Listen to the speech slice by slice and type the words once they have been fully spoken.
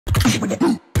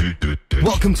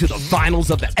Welcome to the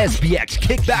finals of the SBX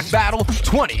Kickback Battle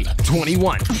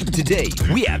 2021. Today,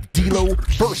 we have D-Lo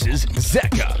versus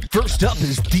ZEKKA. First up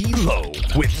is D-Lo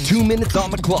with 2 minutes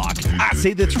on the clock. I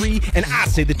say the 3 and I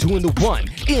say the 2 and the 1.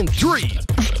 In 3,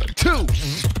 2,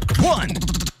 1,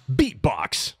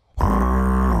 beatbox.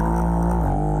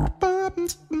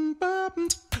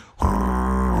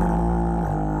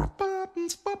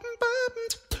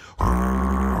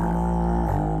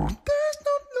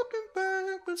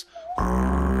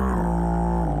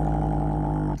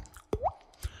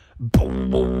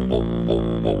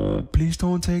 Please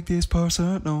don't take this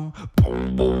personal.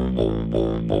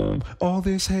 All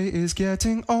this hate is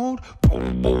getting old.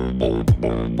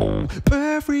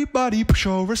 Everybody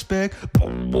show respect.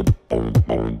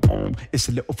 It's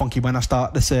a little funky when I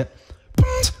start the set.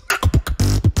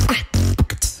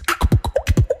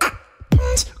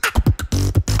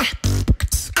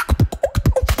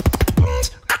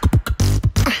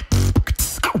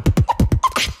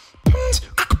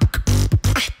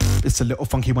 It's a little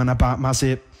funky when I bite my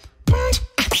zip.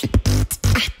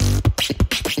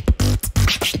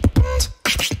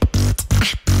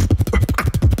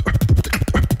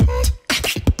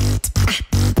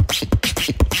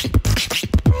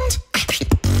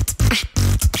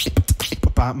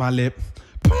 Bite my lip.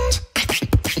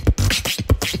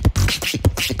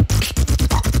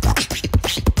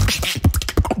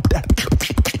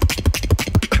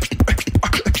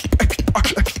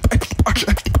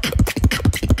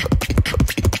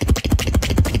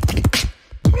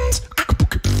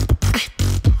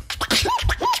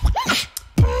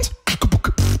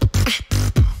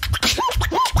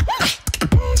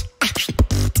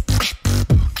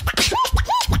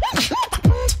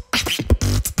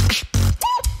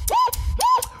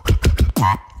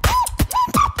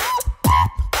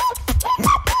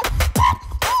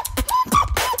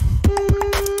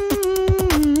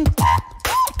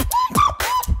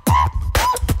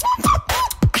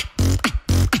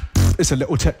 It's a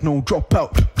little techno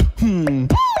dropout.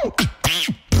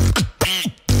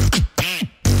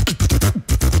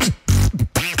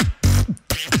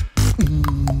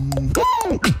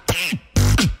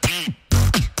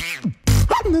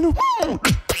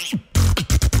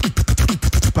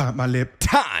 Bite my lip.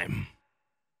 Time.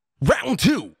 Round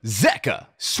 2, ZEKKA.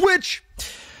 Switch.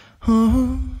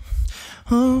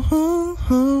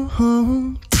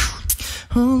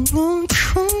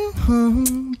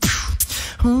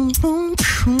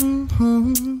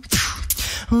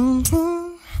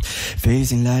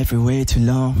 Facing life for way too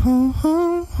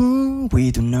long.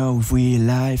 We don't know if we're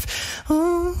alive.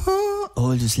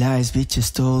 All those lies we just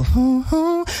stole.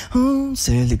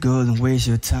 Sell the gold and waste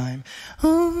your time.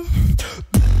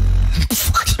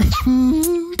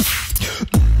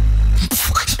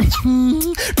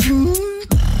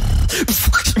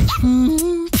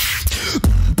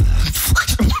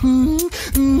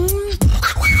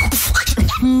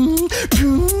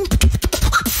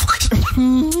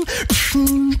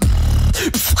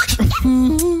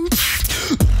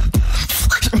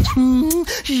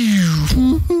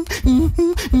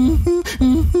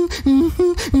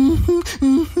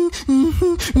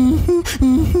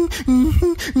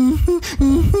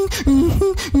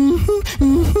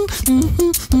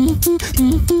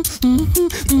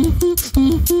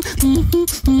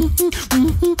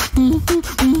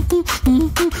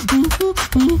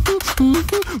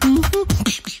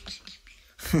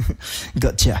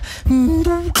 Gotcha.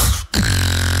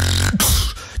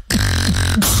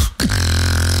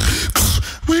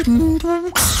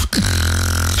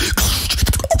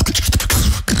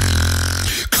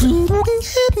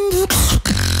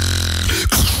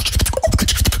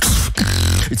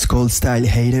 It's called Style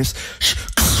Haters.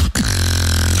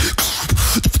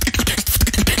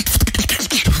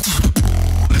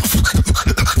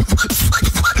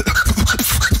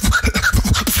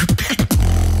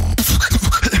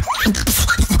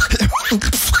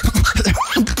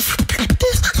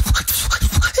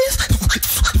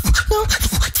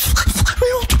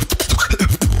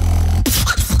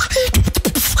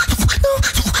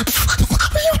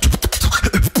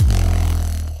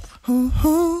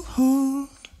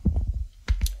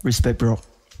 Respect, bro.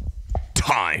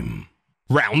 Time.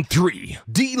 Round 3,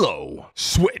 D-Lo.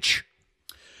 Switch.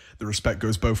 The respect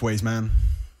goes both ways, man.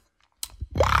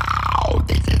 Wow,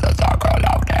 this is a circle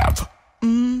of death.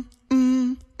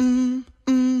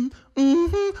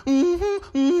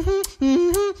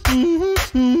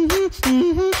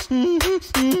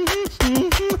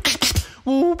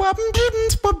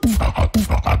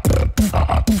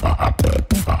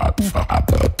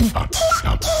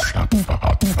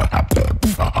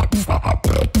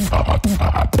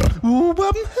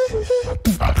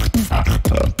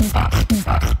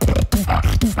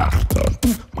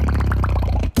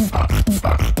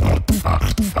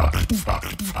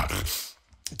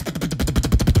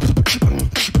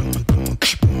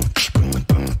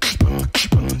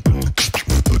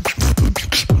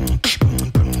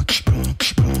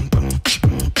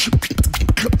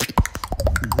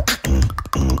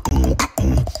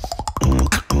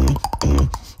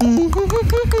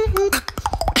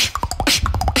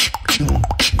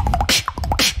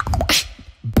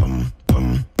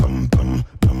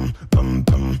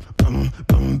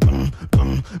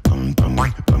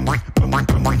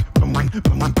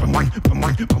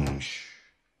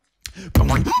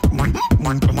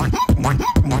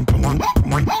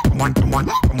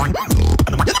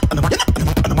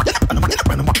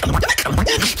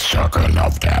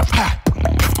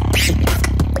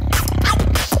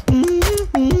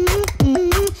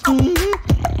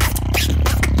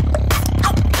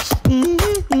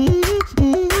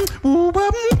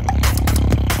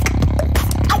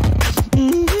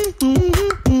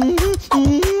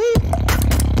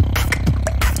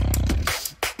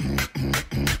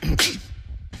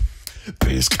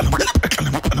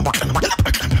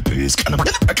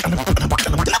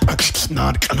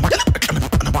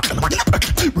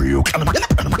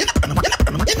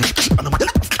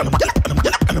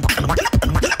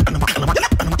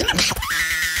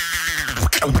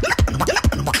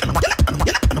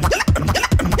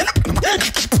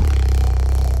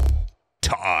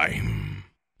 Time.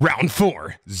 Round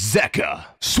 4, ZEKKA.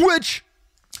 Switch.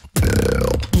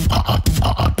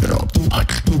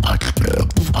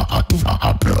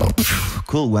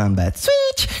 Cool one, but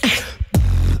switch.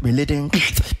 Relating.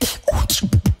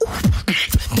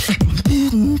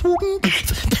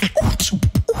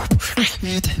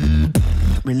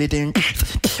 Relating.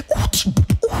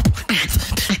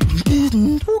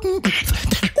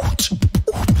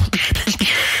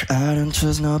 I don't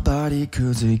trust nobody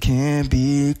cause they can't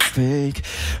be fake.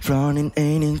 Running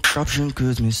ain't an option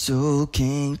cause me so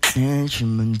king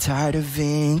tension. I'm tired of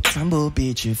being crumble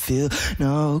bitch, you feel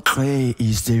no way.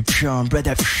 Is the pure bread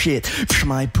of shit.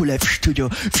 My pull up studio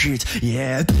shit,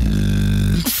 yeah.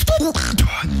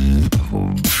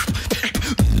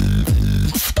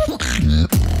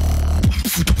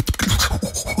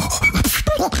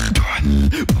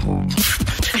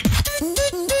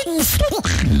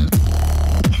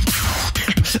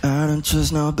 I don't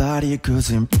trust nobody cause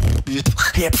I'm hip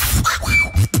hip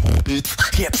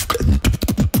hip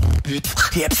hip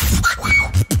hip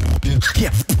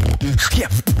hip hip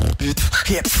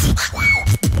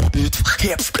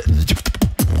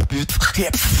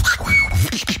hip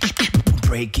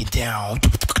break it down.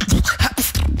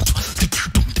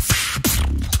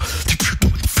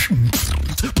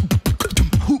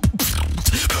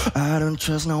 I don't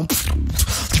trust no.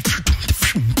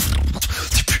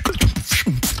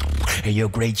 Hey, yo,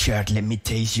 great shot, let me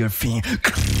taste your thing.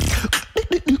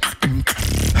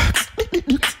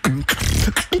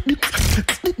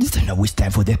 So now it's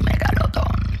time for the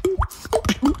Megalodon.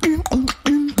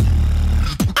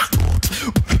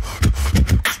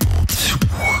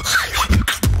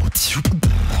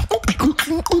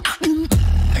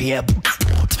 Yeah.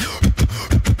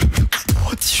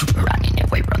 Running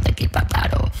away from the kickback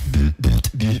battle.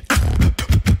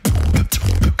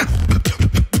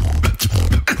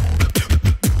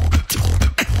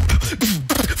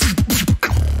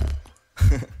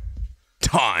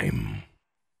 Time.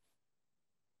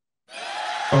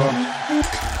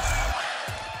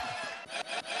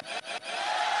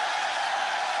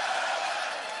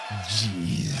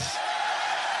 Jeez.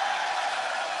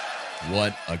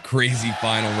 What a crazy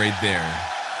final right there.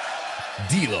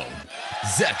 D-Lo,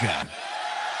 ZEKKA,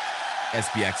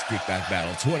 SBX Kickback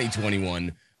Battle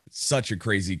 2021. Such a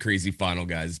crazy, crazy final,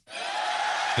 guys.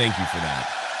 Thank you for that.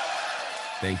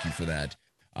 Thank you for that.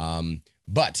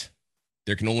 But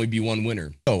there can only be one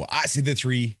winner. So I say the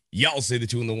 3, y'all say the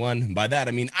 2 and the 1. And by that,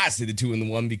 I mean I say the 2 and the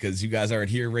 1 because you guys aren't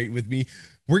here right with me.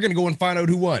 We're going to go and find out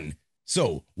who won.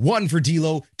 So 1 for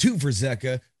D-Lo, 2 for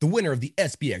ZEKKA. The winner of the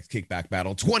SBX Kickback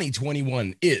Battle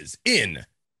 2021 is in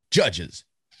judges.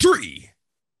 3,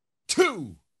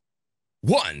 2,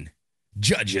 1.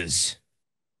 Judges.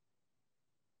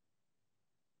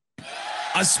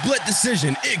 A split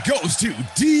decision. It goes to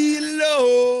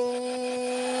D-Lo.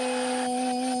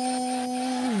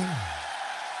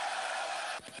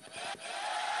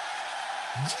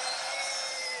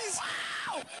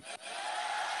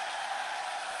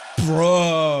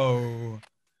 Bro.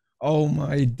 Oh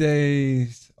my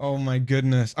days. Oh my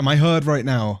goodness. Am I heard right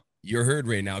now? You're heard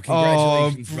right now.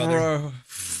 Congratulations, brother.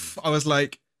 I was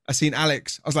like, I seen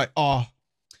Alex. I was like, oh,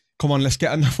 come on, let's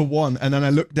get another 1. And then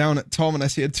I look down at Tom and I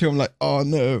see a 2. I'm like, oh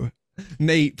no.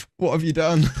 Nape, what have you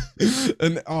done?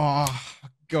 And oh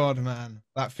God, man.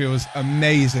 That feels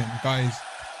amazing, guys.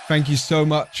 Thank you so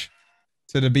much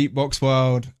to the beatbox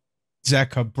world.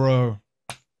 ZEKKA, bro.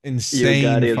 Insane. You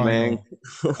got it, final. man.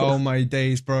 Oh my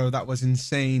days, bro. That was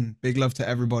insane. Big love to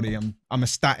everybody. I'm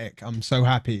ecstatic. I'm so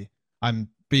happy. I'm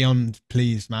beyond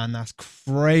pleased, man. That's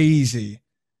crazy.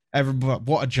 Everybody,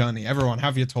 what a journey. Everyone,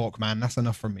 have your talk, man. That's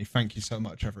enough from me. Thank you so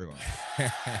much, everyone.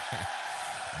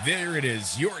 There it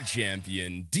is. Your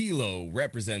champion, D-Lo,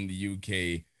 representing the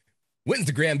UK, wins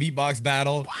the Grand Beatbox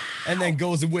Battle, and then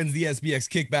goes and wins the SBX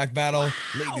Kickback Battle.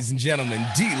 Ladies and gentlemen,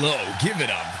 D-Lo, give it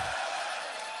up